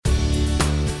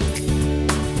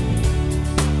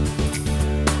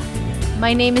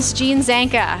My name is Jean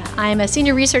Zanka. I'm a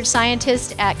senior research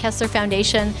scientist at Kessler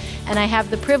Foundation, and I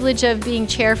have the privilege of being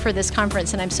chair for this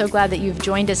conference, and I'm so glad that you've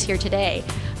joined us here today.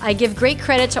 I give great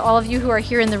credit to all of you who are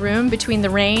here in the room between the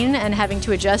rain and having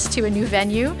to adjust to a new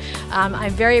venue.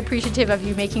 I'm very appreciative of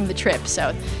you making the trip,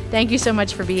 so thank you so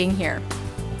much for being here.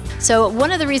 So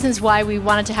one of the reasons why we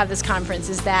wanted to have this conference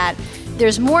is that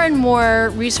there's more and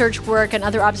more research work and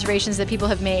other observations that people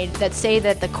have made that say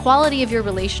that the quality of your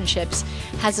relationships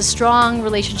has a strong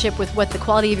relationship with what the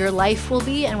quality of your life will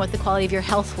be and what the quality of your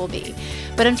health will be.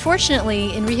 But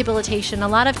unfortunately, in rehabilitation, a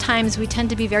lot of times we tend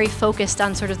to be very focused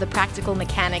on sort of the practical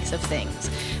mechanics of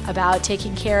things, about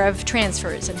taking care of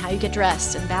transfers and how you get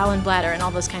dressed and bowel and bladder and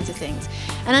all those kinds of things.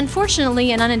 And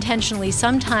unfortunately and unintentionally,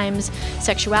 sometimes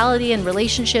sexuality and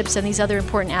relationships and these other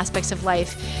important aspects of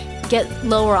life get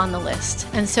lower on the list.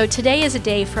 And so today is a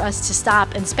day for us to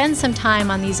stop and spend some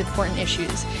time on these important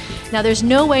issues. Now, there's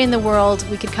no way in the world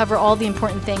we could cover all the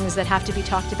important things that have to be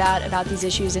talked about these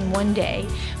issues in one day.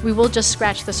 We will just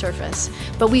scratch the surface.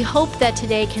 But we hope that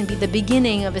today can be the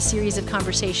beginning of a series of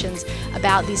conversations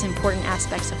about these important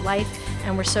aspects of life,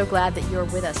 and we're so glad that you're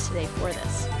with us today for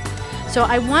this. So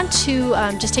I want to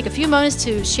just take a few moments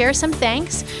to share some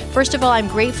thanks. First of all, I'm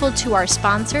grateful to our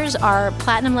sponsors. Our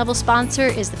platinum level sponsor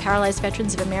is the Paralyzed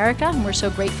Veterans of America, and we're so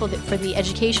grateful for the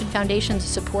Education Foundation's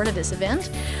support of this event.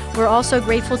 We're also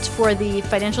grateful for the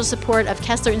financial support of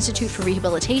Kessler Institute for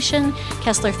Rehabilitation,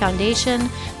 Kessler Foundation,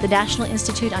 the National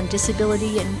Institute on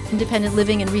Disability and Independent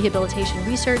Living and Rehabilitation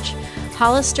Research,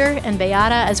 Hollister and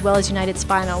Beata, as well as United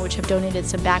Spinal, which have donated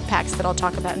some backpacks that I'll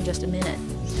talk about in just a minute.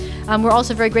 We're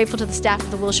also very grateful to the staff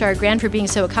of the Wilshire Grand for being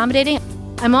so accommodating.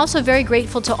 I'm also very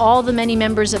grateful to all the many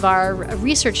members of our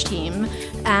research team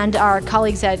and our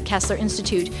colleagues at Kessler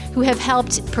Institute who have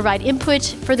helped provide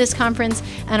input for this conference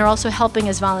and are also helping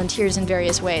as volunteers in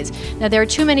various ways. Now, there are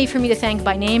too many for me to thank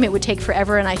by name. It would take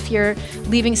forever, and I fear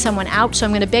leaving someone out, so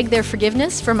I'm going to beg their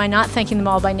forgiveness for my not thanking them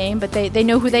all by name, but they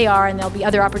know who they are, and there'll be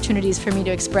other opportunities for me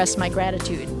to express my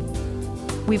gratitude.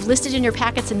 We've listed in your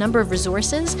packets a number of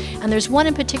resources, and there's one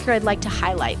in particular I'd like to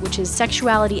highlight, which is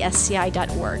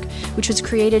sexualitysci.org, which was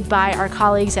created by our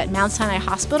colleagues at Mount Sinai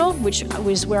Hospital, which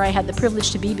was where I had the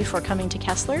privilege to be before coming to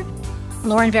Kessler.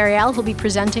 Lauren Varial, who'll be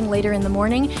presenting later in the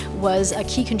morning, was a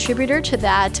key contributor to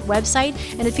that website,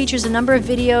 and it features a number of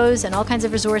videos and all kinds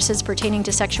of resources pertaining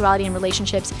to sexuality and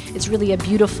relationships. It's really a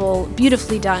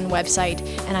beautifully done website,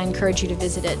 and I encourage you to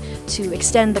visit it to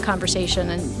extend the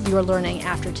conversation and your learning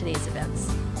after today's events.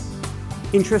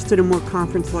 Interested in more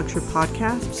conference lecture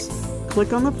podcasts?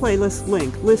 Click on the playlist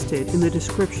link listed in the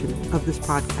description of this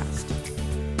podcast.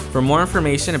 For more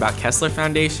information about Kessler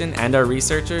Foundation and our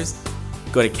researchers,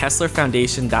 go to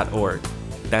kesslerfoundation.org.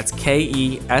 That's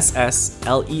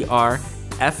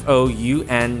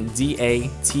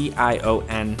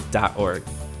KESSLERFOUNDATION.org.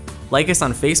 Like us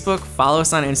on Facebook, follow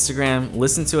us on Instagram,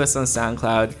 listen to us on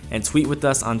SoundCloud, and tweet with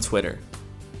us on Twitter.